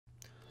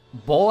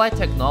Bolide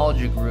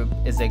Technology Group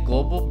is a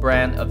global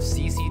brand of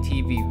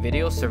CCTV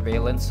video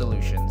surveillance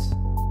solutions.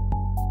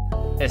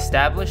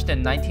 Established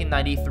in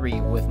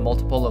 1993 with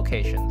multiple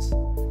locations.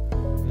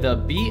 The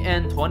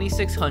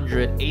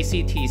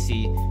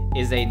BN2600-ACTC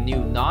is a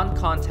new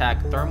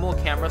non-contact thermal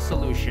camera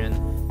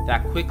solution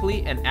that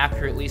quickly and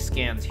accurately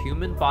scans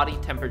human body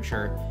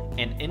temperature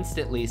and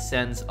instantly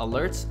sends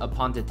alerts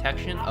upon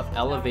detection of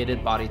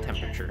elevated body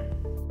temperature.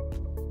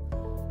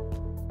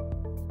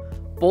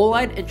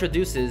 Bolide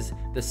introduces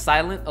the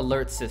Silent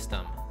Alert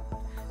System.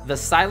 The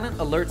Silent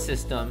Alert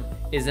System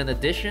is an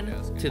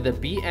addition to the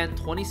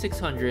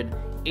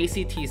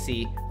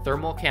BN2600-ACTC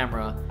thermal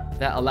camera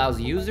that allows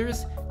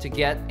users to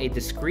get a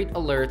discrete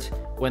alert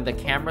when the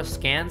camera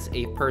scans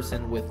a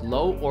person with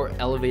low or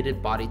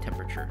elevated body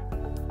temperature.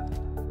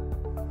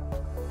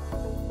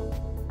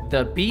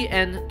 The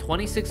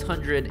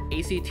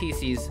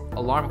BN2600-ACTC's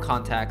alarm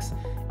contacts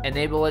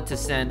enable it to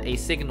send a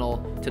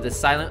signal to the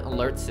Silent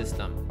Alert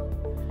System.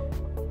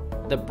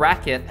 The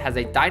bracket has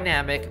a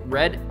dynamic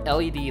red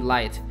LED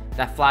light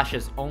that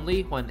flashes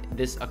only when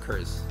this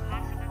occurs.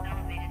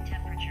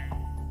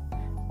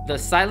 The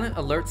Silent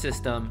Alert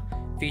System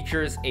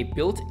features a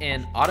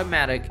built-in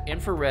automatic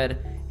infrared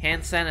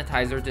hand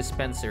sanitizer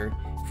dispenser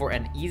for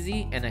an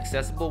easy and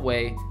accessible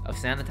way of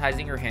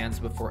sanitizing your hands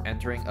before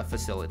entering a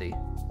facility.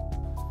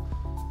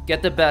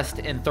 Get the best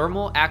in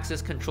thermal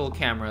access control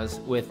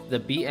cameras with the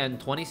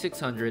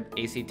BN2600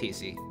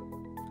 ACTC.